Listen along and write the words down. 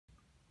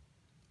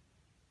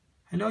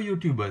Hello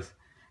YouTubers.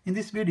 In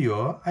this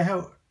video, I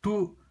have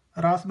two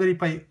Raspberry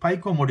Pi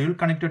Pico module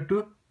connected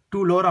to two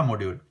LoRa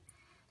module.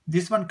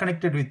 This one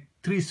connected with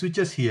three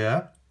switches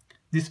here.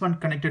 This one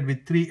connected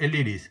with three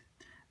LEDs.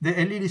 The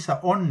LEDs are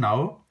on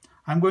now.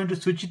 I'm going to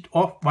switch it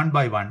off one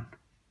by one.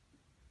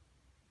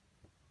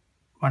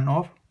 One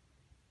off,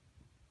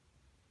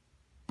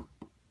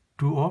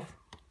 two off,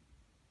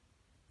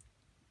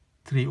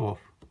 three off.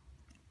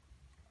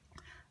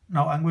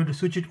 Now I'm going to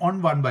switch it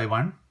on one by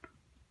one.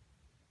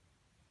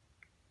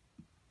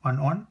 One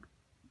on,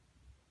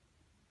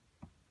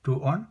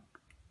 two on,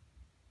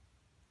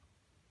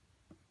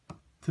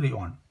 three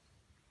on.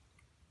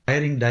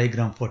 Wiring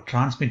diagram for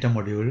transmitter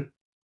module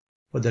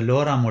for the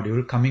LoRa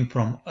module coming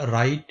from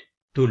right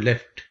to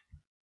left.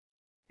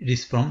 It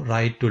is from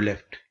right to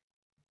left.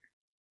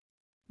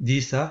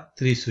 These are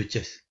three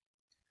switches.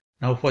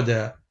 Now for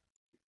the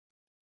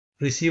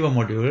receiver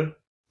module,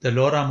 the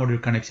LoRa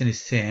module connection is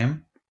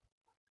same.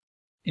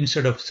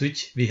 Instead of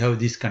switch, we have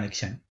this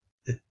connection,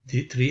 the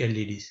three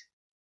LEDs.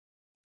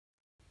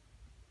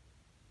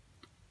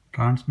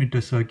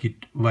 Transmitter circuit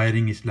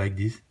wiring is like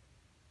this.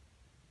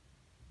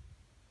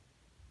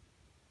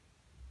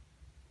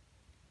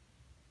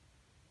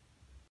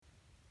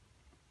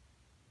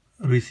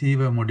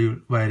 Receiver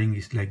module wiring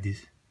is like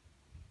this.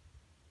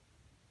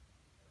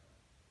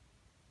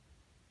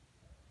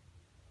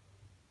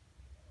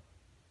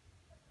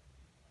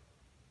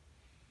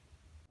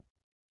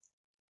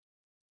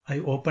 I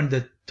opened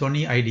the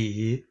Tony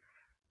IDE.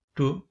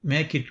 To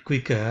make it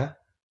quicker,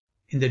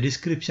 in the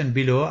description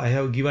below I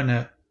have given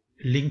a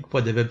link for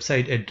the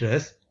website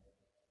address.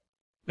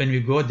 When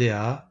we go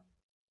there,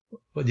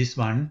 for this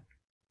one,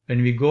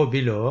 when we go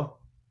below,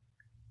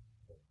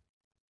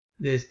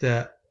 there's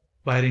the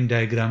wiring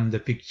diagram, the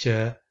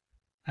picture,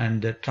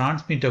 and the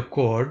transmitter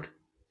code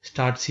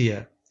starts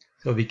here.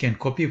 So we can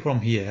copy from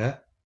here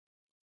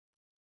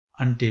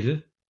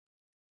until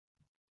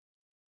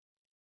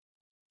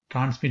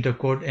transmitter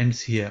code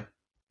ends here.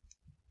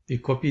 We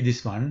copy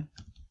this one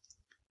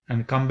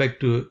and come back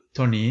to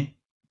Tony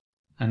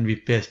and we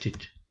paste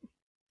it.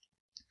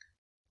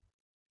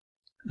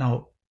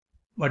 Now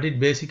what it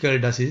basically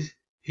does is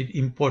it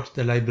imports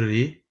the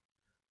library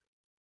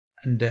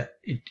and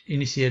it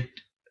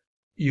initiates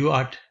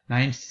UART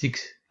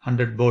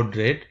 9600 baud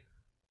rate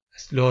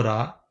as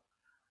LoRa,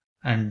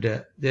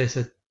 and there's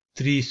a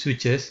three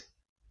switches,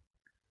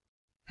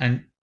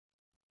 and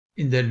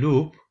in the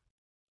loop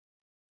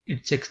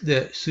it checks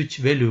the switch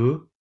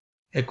value.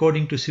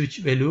 According to switch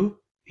value,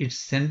 it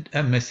sent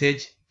a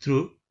message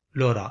through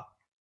LoRa.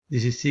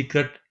 This is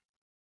secret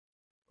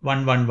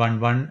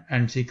 1111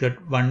 and secret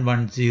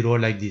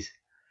 110 like this.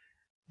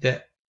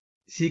 The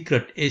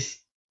secret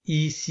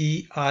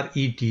SECRET,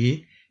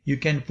 you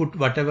can put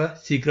whatever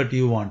secret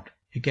you want.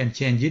 You can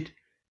change it,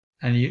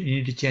 and you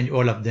need to change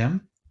all of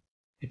them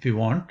if you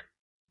want.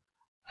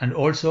 And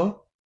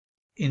also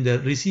in the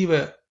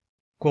receiver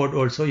code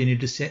also you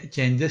need to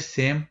change the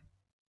same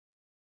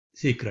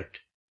secret.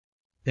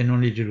 Then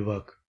only it will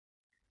work.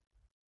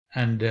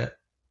 And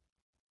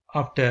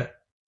after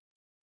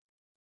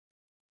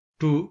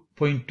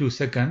 2.2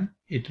 seconds,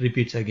 it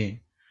repeats again.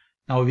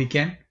 Now we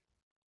can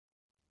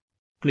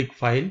click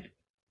File,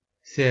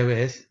 Save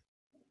As,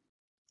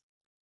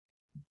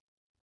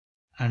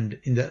 and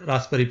in the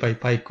Raspberry Pi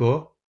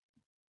Pico,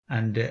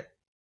 and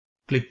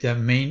click the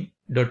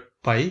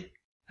main.py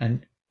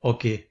and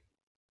OK.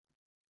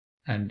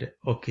 And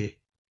OK.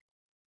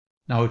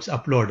 Now it's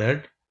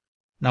uploaded.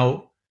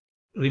 Now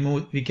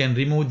we can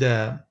remove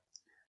the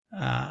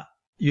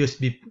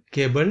USB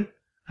cable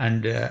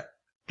and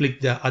click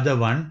the other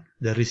one,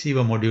 the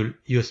receiver module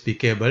USB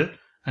cable,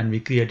 and we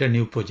create a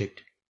new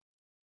project.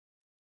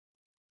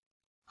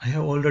 I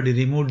have already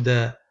removed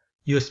the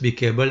USB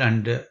cable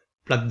and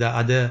plugged the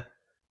other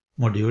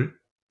module.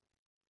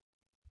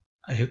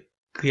 I have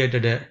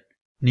created a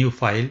new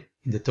file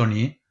in the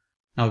Tony.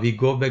 Now we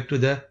go back to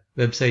the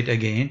website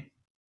again.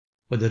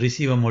 For the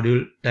receiver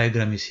module,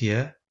 diagram is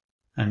here,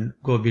 and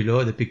go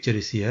below, the picture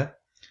is here,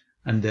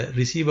 and the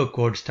receiver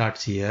code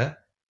starts here.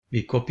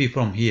 We copy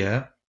from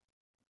here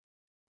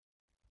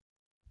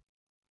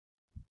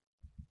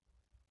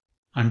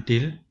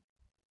until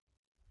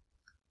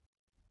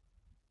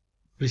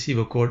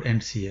receiver code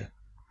ends here,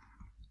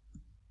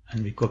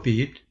 and we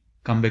copy it,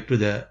 come back to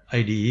the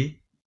IDE,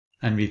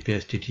 and we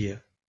paste it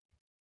here.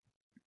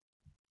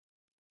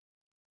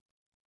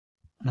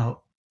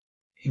 Now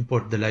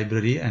import the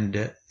library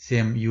and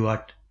same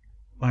UART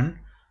one,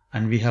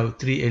 and we have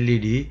three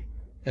LED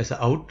as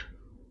out,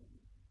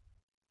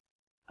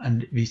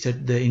 and we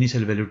set the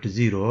initial value to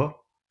 0.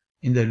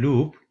 In the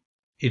loop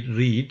it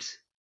reads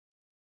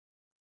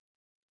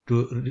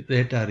to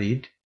data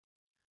read,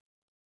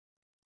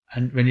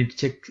 and when it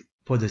checks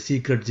for the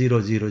secret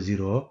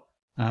 000,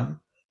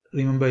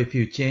 remember, if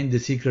you change the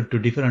secret to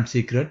different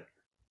secret,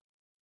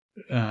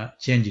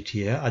 change it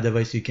here,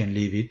 otherwise you can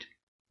leave it,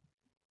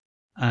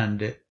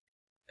 and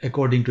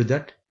according to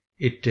that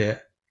it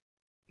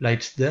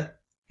lights the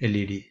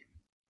LED.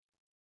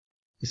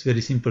 It's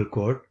very simple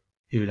code,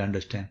 you will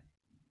understand.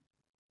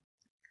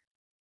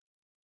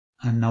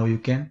 and now you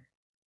can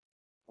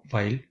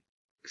file,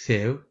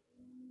 save,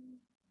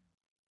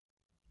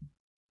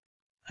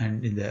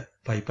 and in the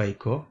Pi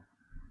Pico,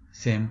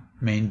 same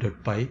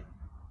main.py, you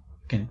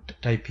can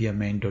type here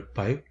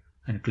main.py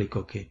and click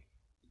OK.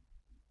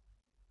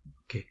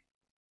 Okay,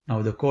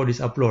 now the code is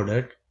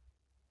uploaded.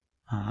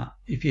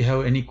 If you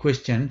have any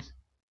questions,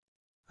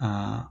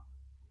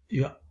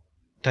 you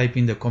type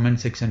in the comment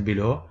section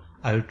below.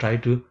 I will try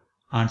to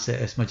answer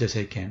as much as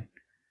I can.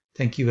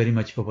 Thank you very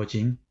much for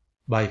watching.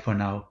 Bye for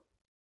now.